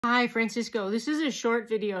Hi, Francisco. This is a short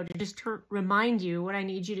video to just remind you what I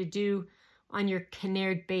need you to do on your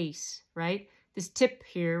Kinnaird base, right? This tip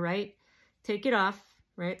here, right? Take it off,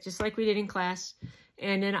 right? Just like we did in class.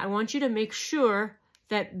 And then I want you to make sure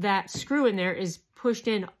that that screw in there is pushed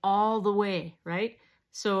in all the way, right?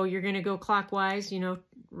 So you're going to go clockwise, you know,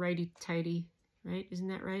 righty-tighty, right? Isn't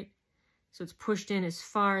that right? So it's pushed in as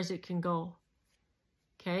far as it can go,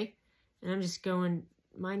 okay? And I'm just going,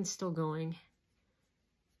 mine's still going.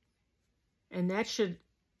 And that should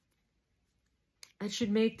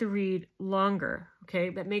make the reed longer, okay?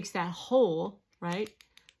 That makes that hole, right,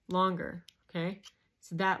 longer, okay? It's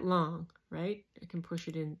that long, right? I can push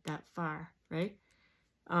it in that far, right?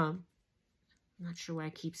 I'm not sure why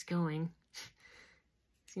it keeps going.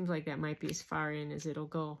 Seems like that might be as far in as it'll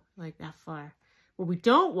go, like that far. What we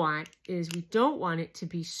don't want is we don't want it to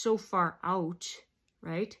be so far out,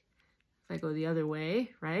 right? If I go the other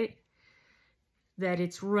way, right? That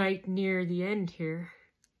it's right near the end here.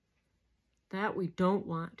 That we don't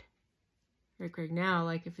want. Right now,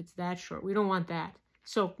 like if it's that short, we don't want that.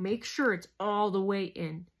 So make sure it's all the way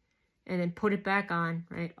in and then put it back on,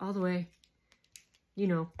 right? All the way, you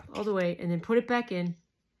know, all the way, and then put it back in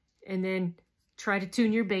and then try to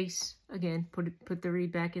tune your bass. Again, put the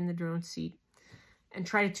reed back in the drone seat and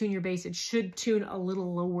try to tune your bass. It should tune a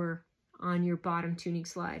little lower on your bottom tuning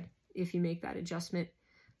slide if you make that adjustment.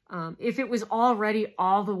 If it was already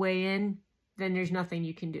all the way in, then there's nothing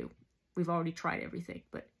you can do. We've already tried everything,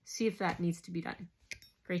 but see if that needs to be done.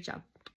 Great job.